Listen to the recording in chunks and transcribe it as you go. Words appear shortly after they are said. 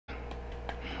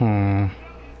Trying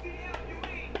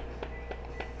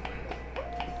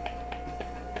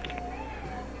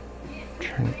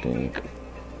to think.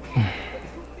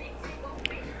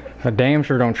 I damn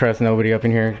sure don't trust nobody up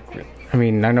in here. I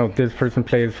mean, I know this person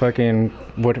plays fucking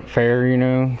Wood Fair, you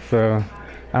know, so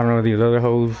I don't know these other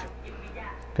hoes.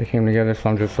 They came together, so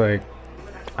I'm just like,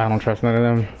 I don't trust none of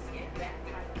them.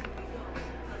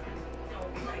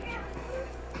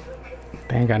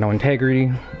 They ain't got no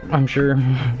integrity, I'm sure.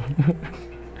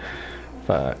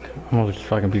 Fuck. I'm gonna just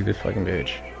fucking beat this fucking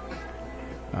bitch.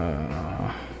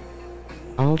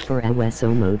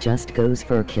 AllForAwesomo just goes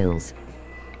for kills.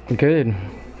 Good.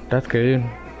 That's good.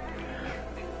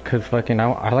 Cause fucking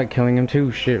I like killing him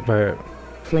too, shit, but...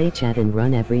 Play chat and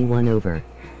run everyone over.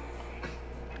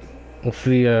 We'll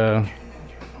see,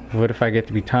 what if I get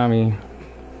to be Tommy?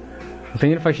 I'm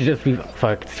thinking if I should just be...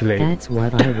 Fuck, it's too late. That's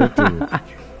what I would do.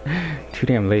 Too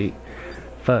damn late.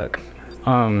 Fuck.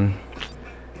 I'm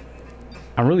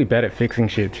really bad at fixing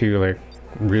shit too, like,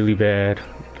 really bad.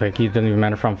 Like, it doesn't even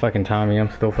matter if I'm fucking Tommy,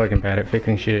 I'm still fucking bad at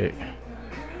fixing shit.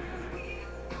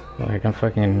 Like, I'm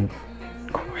fucking...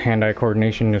 hand-eye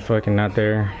coordination is fucking not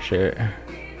there. Shit.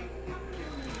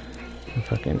 I'm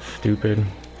fucking stupid.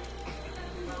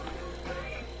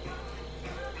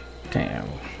 Damn.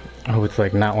 I hope it's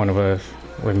like not one of us,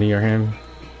 with me or him.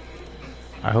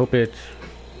 I hope it's...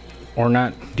 or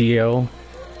not DL,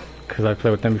 because I've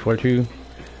played with them before too.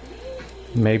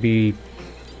 Maybe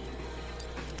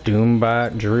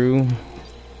Doombot Drew.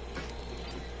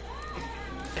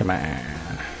 Come on.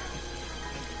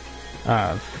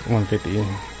 Ah, it's 150.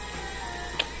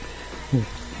 This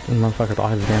motherfucker's all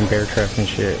his damn bear traps and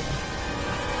shit.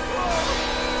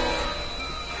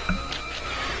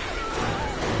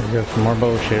 We got some more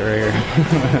bullshit right here.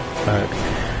 Fuck.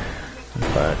 I'm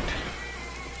fucked.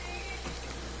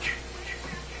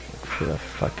 For the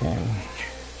fucking...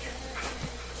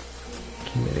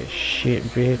 Give me this shit,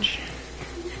 bitch.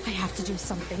 I have to do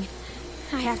something.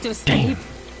 I have to escape. Damn.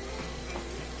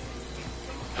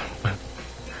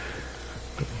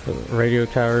 Radio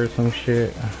tower or some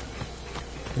shit.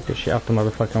 Get this shit out the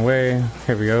motherfucking way.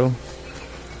 Here we go.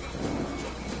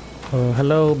 Oh,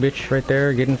 hello, bitch, right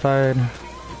there. Get inside.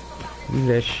 Use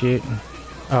that shit.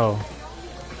 Oh.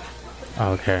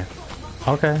 Okay.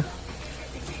 Okay.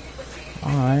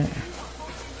 Alright.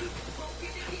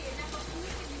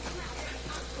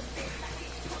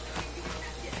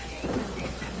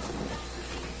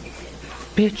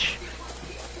 Bitch.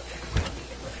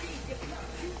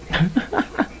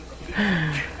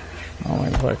 Oh my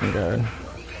fucking god.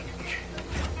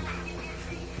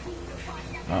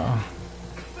 Oh.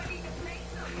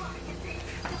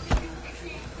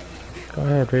 Go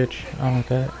ahead, bitch. I don't want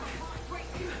that.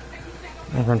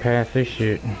 I'll run past this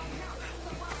shit.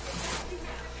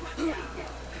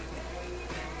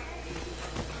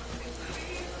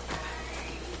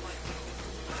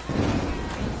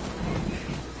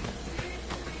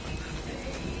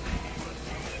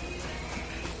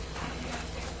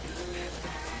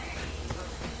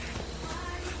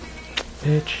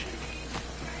 Bitch.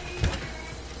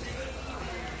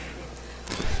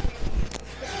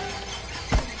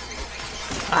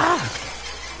 Ah!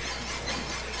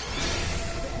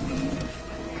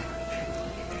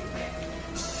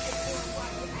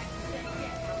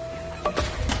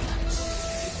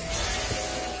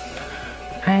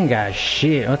 I ain't got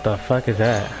shit. What the fuck is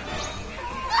that?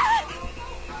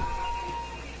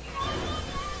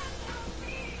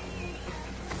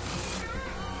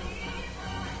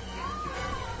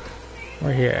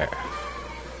 We're here.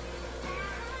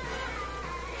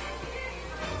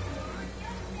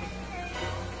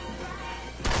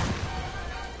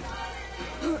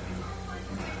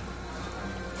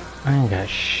 I ain't got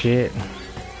shit.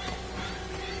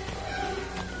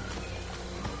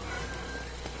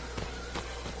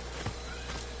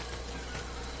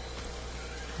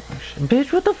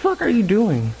 Bitch, what the fuck are you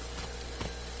doing?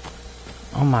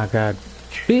 Oh my god.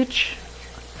 Bitch!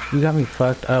 You got me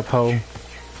fucked up, ho.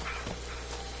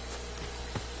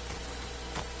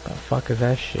 The fuck is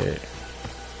that shit?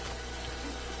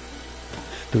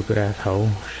 Stupid ass hoe.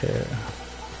 Shit.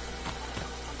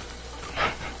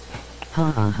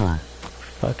 Ha ha ha.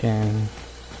 Fucking...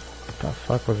 the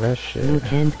fuck was that shit? You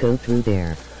can't go through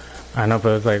there. I know,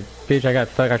 but it's like, bitch, I got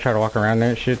stuck. I tried to walk around there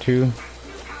and shit too.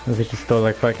 The bitch is still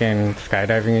like fucking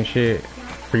skydiving and shit.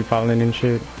 Free falling and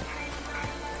shit.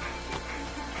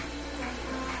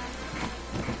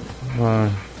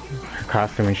 Her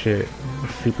costume and shit.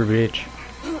 Super bitch.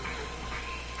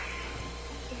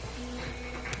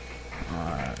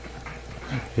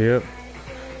 Yep.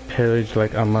 Pillage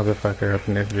like a motherfucker up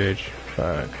in this bitch.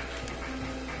 Fuck.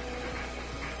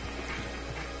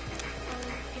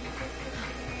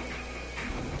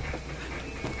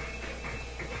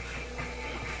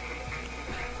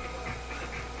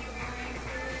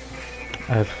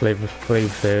 As Flavor Flav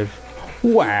says.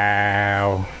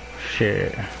 Wow.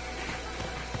 Shit.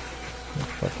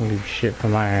 Fucking leave shit for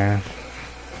my ass.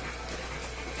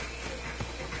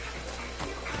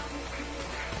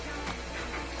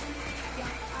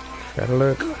 Gotta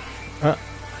look. Oh.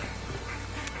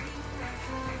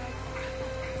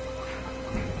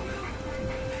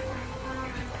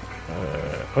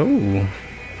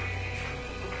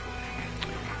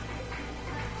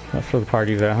 That's where the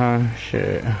party's at, huh?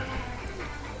 Shit.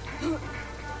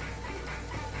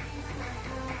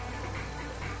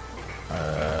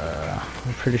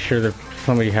 I'm pretty sure that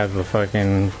somebody has the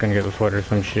fucking gonna get the sweater or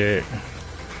some shit.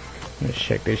 Let's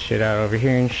check this shit out over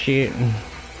here and shit.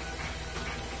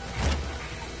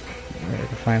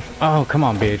 Oh, come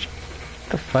on, bitch.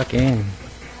 Get the fuck in.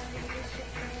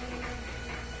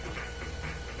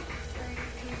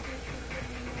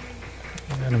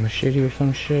 Got a machete or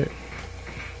some shit.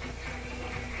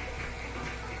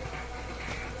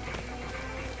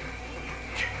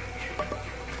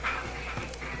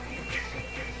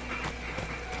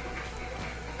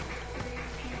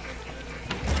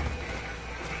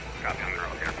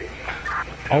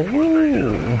 Oh,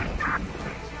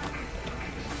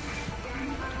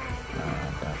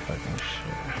 that fucking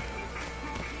shit.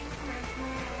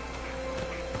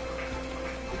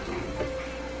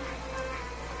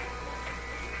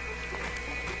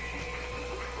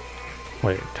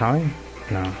 Wait, Tommy?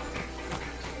 No.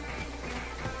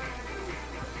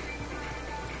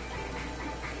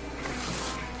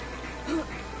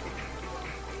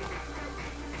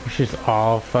 She's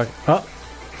all fuck. Oh!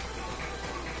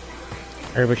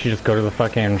 Everybody should just go to the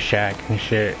fucking shack and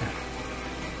shit.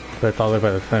 But it's all over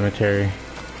by the cemetery.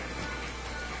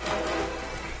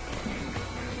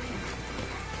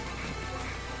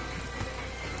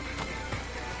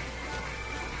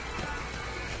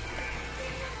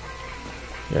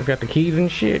 You guys got the keys and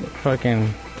shit?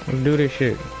 Fucking, let's do this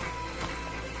shit.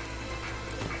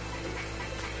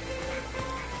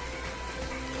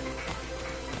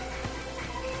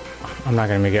 I'm not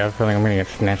gonna make it. I feel like I'm gonna get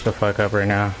snatched the fuck up right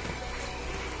now.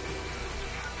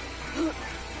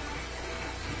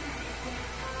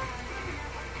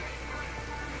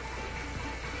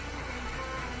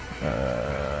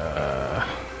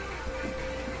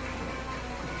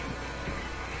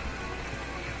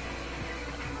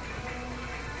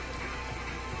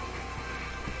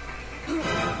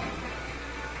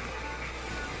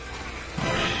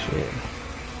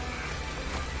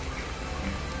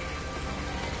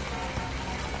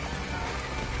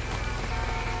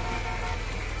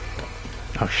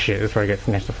 Oh shit, this is where I get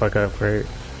snatched the fuck up, right?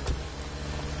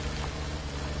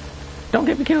 Don't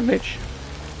get me killed, bitch!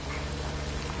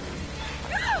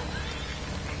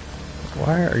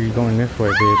 Why are you going this way,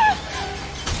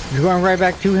 bitch? You're going right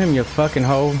back to him, you fucking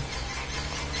hoe.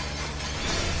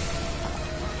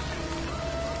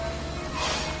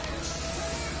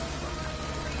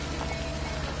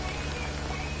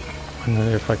 I know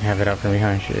they fucking have it out for me,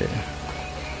 huh? Shit.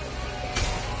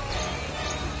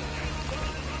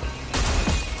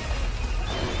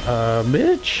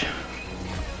 Bitch.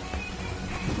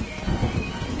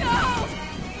 No!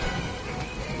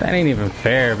 That ain't even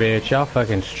fair, bitch. Y'all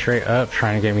fucking straight up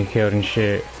trying to get me killed and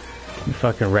shit. You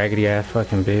fucking raggedy ass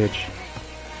fucking bitch.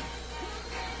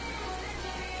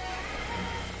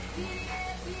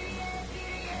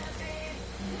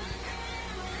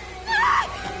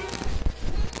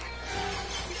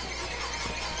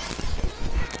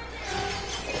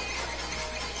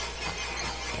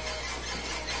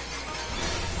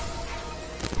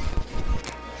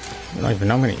 I don't even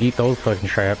know I'm gonna eat those fucking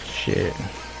traps. Shit.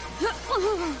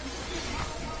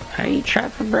 I eat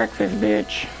traps for breakfast,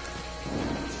 bitch.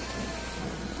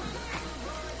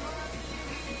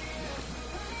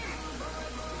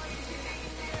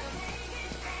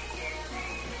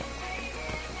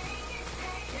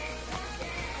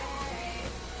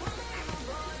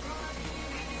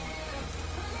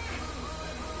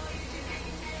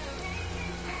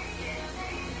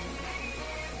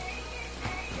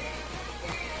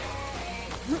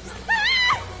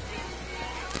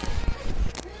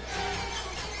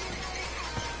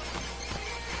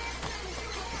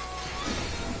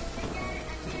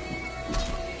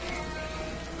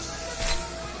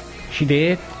 She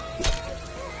did?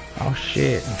 Oh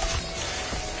shit.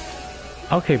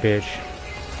 Okay, bitch.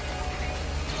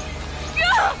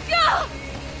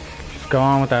 Just go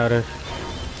on without us.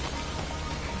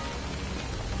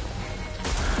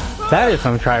 That is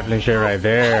some trifling shit right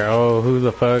there. Oh, who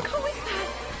the fuck? Who is that?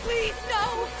 Please,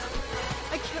 no!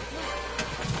 I can't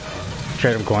look.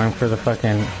 Straight up going for the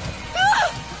fucking...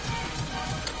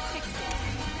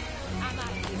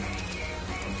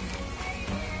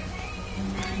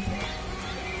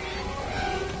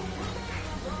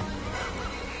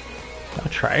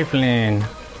 trifling.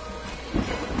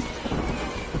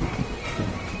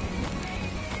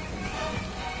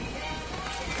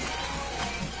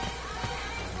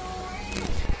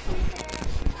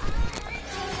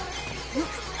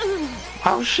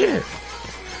 Oh shit.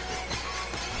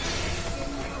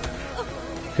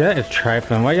 That is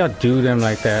trifling. Why y'all do them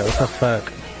like that? What the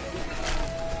fuck?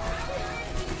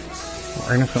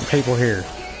 We're innocent people here.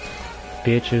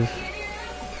 Bitches.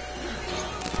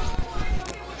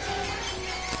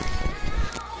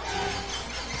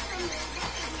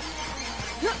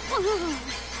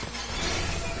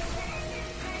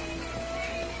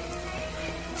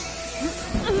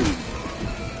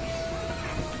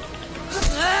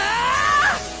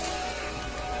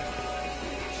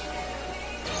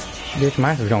 Bitch,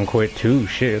 mine is gonna quit too.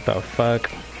 Shit, what the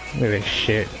fuck? Look at this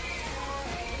shit.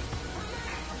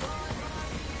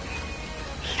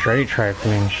 Straight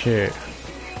trifling shit.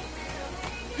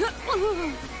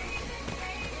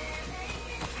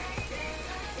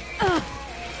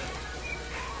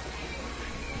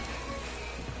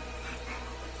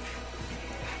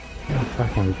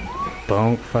 Fucking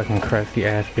bunk, fucking crusty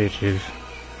ass bitches.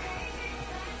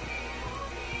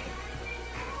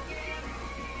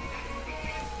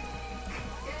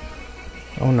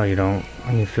 Oh no you don't.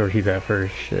 I need to see where he's at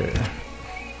first. Shit.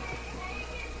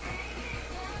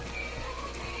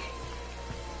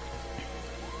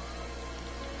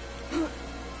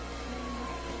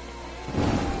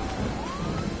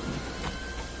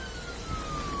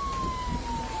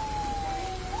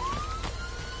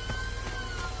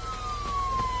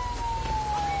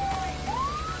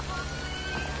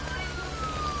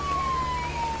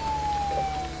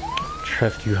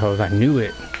 Trust you hoes, I knew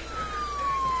it.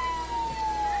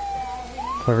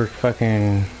 Whoever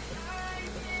fucking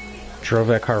drove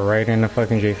that car right into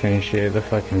fucking Jason and shit, the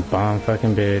fucking bomb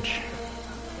fucking bitch.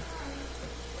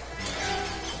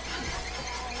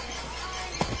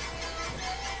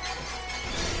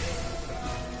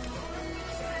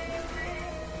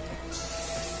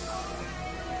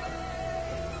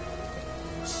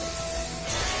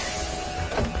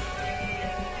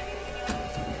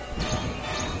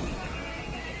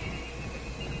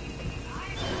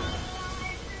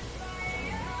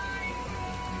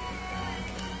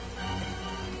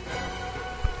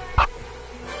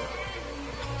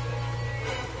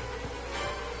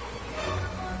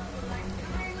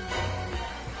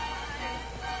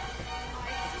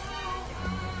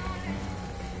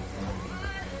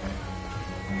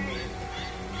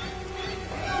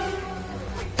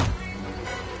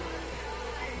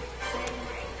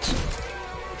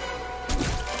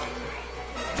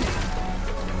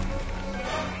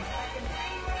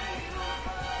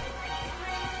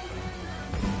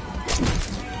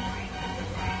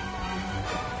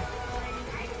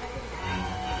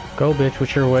 Go bitch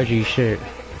with your wedgie shit.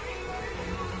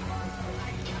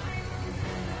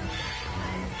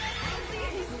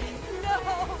 No.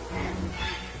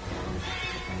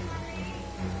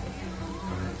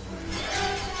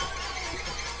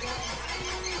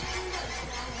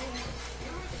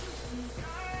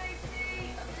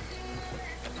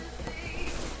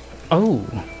 Oh!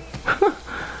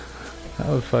 That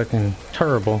was fucking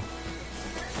terrible.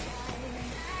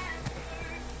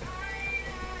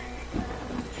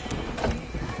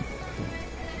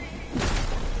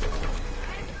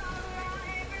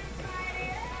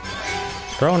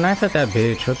 Throw a knife at that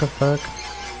bitch, what the fuck?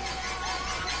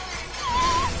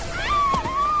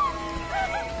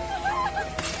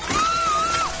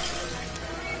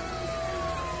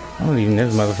 I'm leaving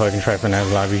this motherfucking trifling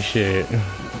ass lobby shit.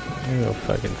 You go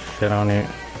fucking sit on it.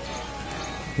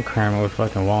 You cram it with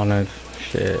fucking walnuts.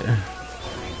 Shit.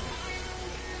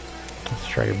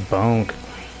 Straight bunk.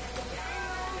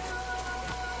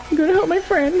 I'm gonna help my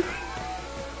friend.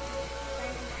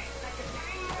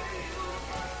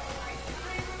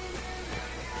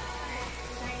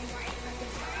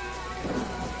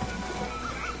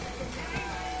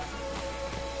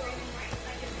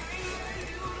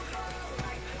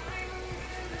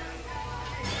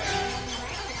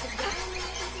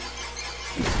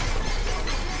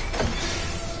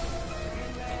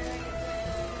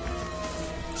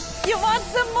 You want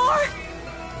some more?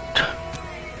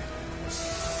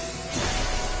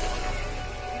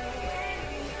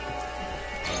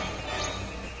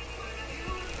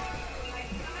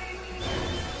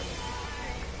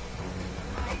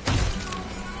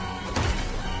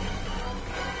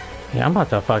 Yeah, I'm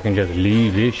about to fucking just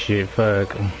leave this shit,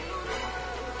 fuck.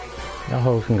 Y'all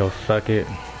hoes can go suck it.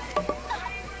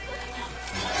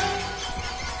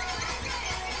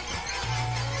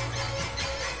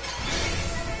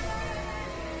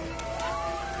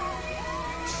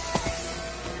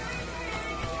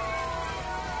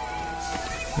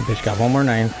 Bitch got one more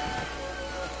knife.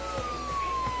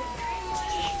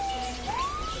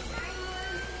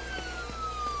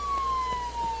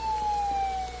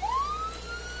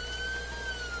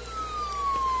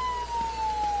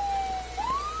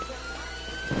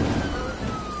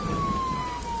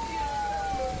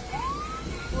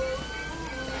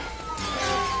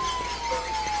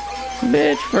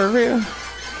 Bitch, for real.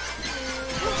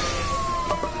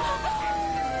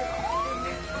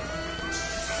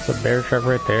 There's a bear trap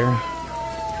right there.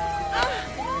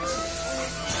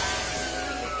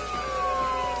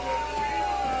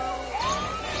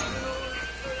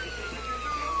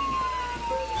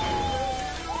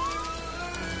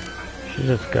 You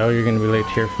just go, you're gonna be late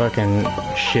to your fucking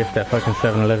shift at fucking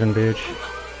 7-Eleven, bitch.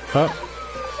 Oh.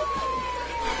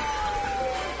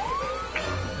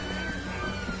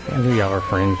 I knew y'all were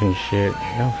friends and shit.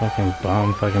 Y'all fucking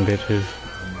bum fucking bitches.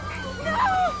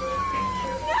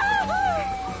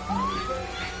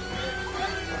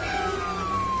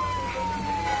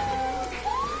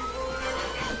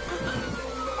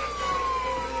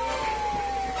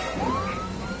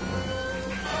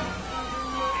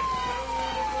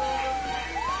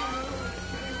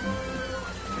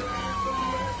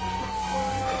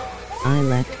 I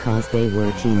left cause they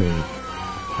were teaming.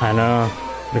 I know.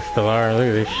 They still are. Look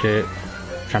at this shit.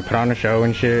 Trying to put on a show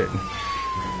and shit.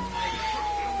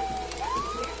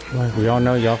 Like, we all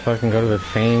know y'all fucking go to the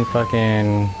same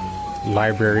fucking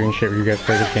library and shit where you guys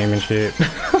play this game and shit.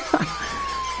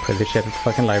 Play this shit at the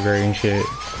fucking library and shit.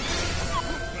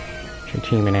 Your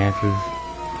teaming asses.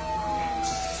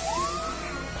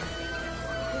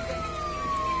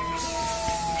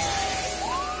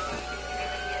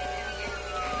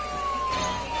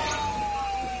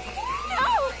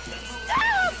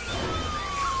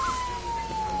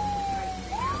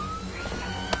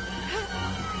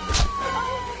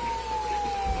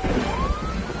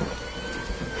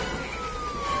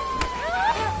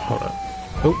 Hold up.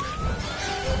 Oops.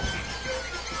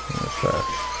 Let's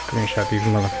screenshot these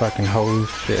motherfucking hoes.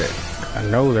 Shit. I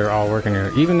know they're all working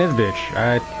here. Even this bitch.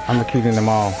 I'm accusing them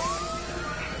all.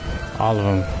 All of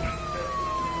them.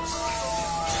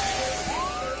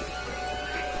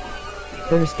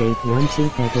 First date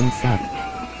 1-2 fucking suck.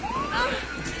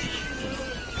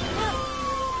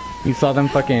 You saw them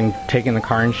fucking taking the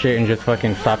car and shit and just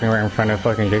fucking stopping right in front of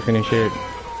fucking Jason and shit.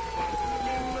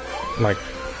 Like,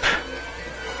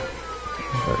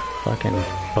 fucking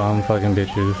bum fucking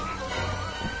bitches.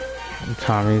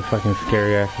 Tommy's fucking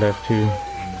scary ass left too.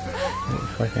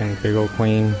 Fucking big old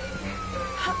queen.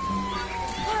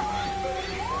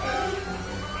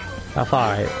 That's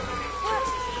alright.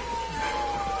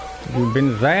 You've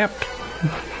been zapped.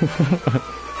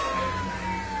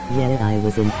 Yeah, I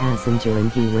was in passenger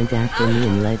and he went after me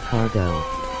and led cargo.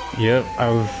 Yep,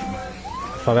 I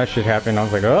saw that shit happen. I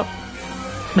was like, oh.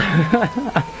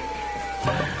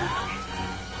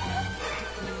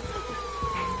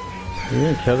 You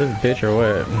gonna kill this bitch or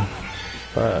what?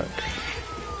 Fuck.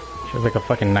 She has like a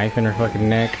fucking knife in her fucking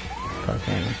neck.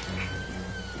 Fucking.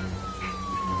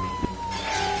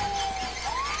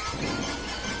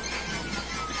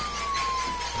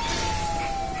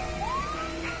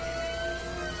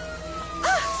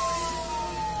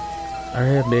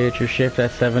 Alright, bitch, your shift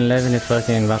at 7-Eleven is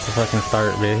fucking about to fucking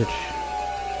start, bitch.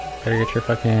 Better get your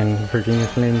fucking Virginia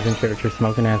Slims and shit with your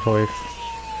smoking ass voice.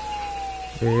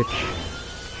 Bitch.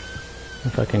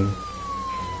 Fucking.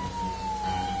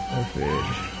 Oh,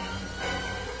 bitch.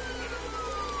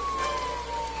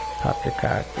 Pop your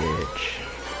cock, bitch.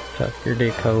 Suck your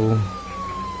dick hole.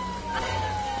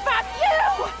 Fuck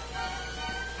you!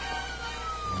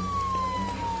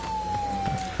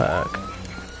 Fuck.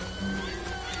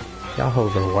 Y'all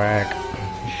hoes are whack.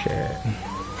 Shit.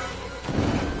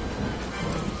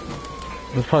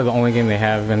 This is probably the only game they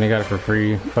have, and they got it for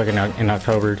free. Fucking in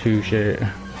October too. Shit.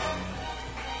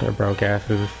 They're broke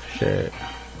asses. Shit.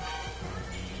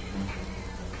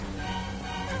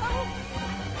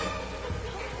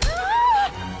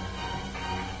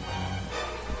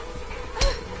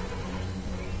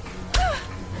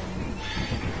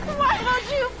 Why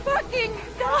don't you fucking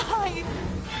die?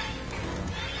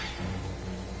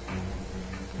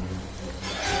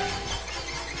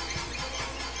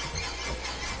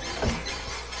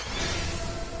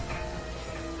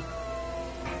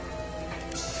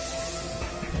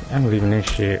 I'm leaving this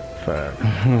shit. Fuck.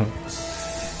 You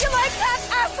like that,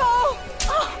 asshole?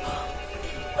 Oh,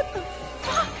 what the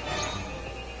fuck?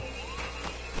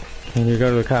 Can you go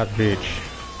to the cops, bitch?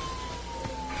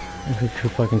 This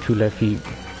is two left feet.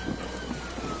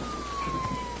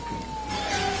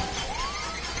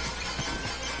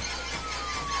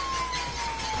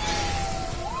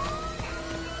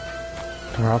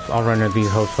 Or I'll run into these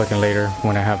hoes fucking later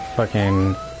when I have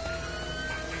fucking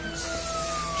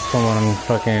someone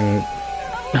fucking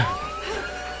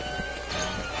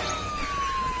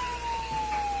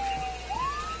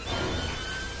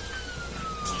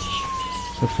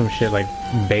some shit like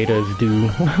betas do.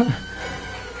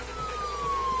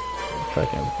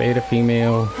 Fucking beta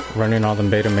female running all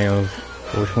them beta males.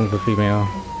 Which one's the female?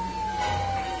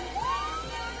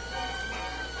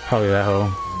 Probably that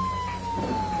hoe.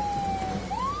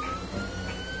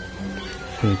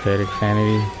 Synthetic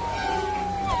sanity.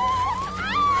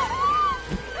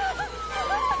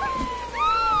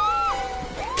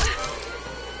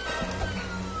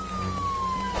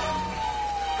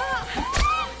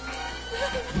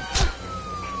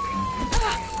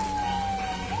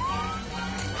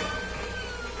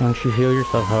 Why don't you heal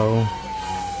yourself, hoe?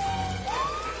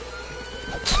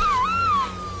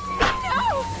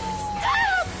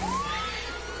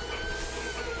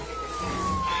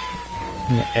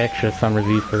 Extra summer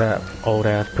Z for that old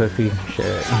ass pussy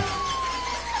shit.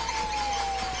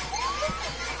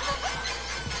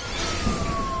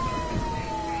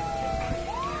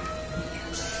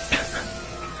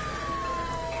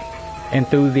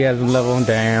 Enthusiasm level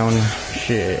down.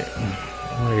 Shit.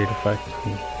 I'm ready to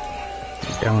fucking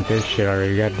get down with this shit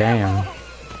already. Goddamn.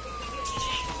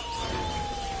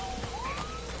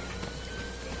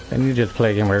 Then you just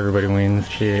play a game where everybody wins.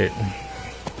 Shit.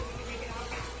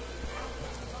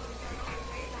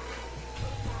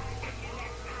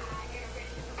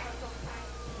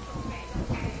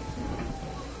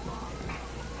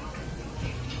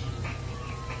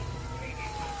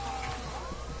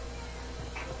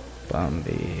 Bum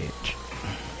bitch.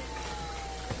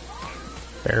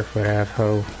 Barefoot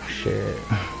asshole. Shit.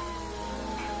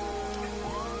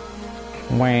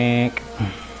 Wank.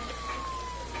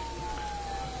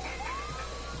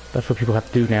 That's what people have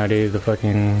to do nowadays to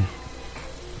fucking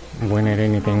win at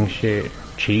anything. Shit.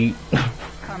 Cheat.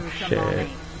 Shit.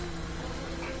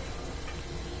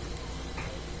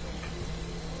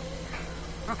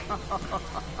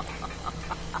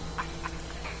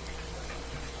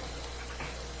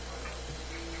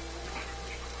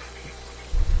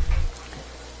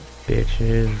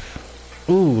 Bitches.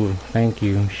 Ooh, thank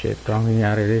you. Shit, throw me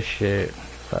out of this shit.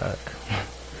 Fuck.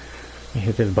 Let me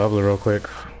hit this bubbler real quick.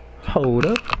 Hold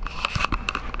up.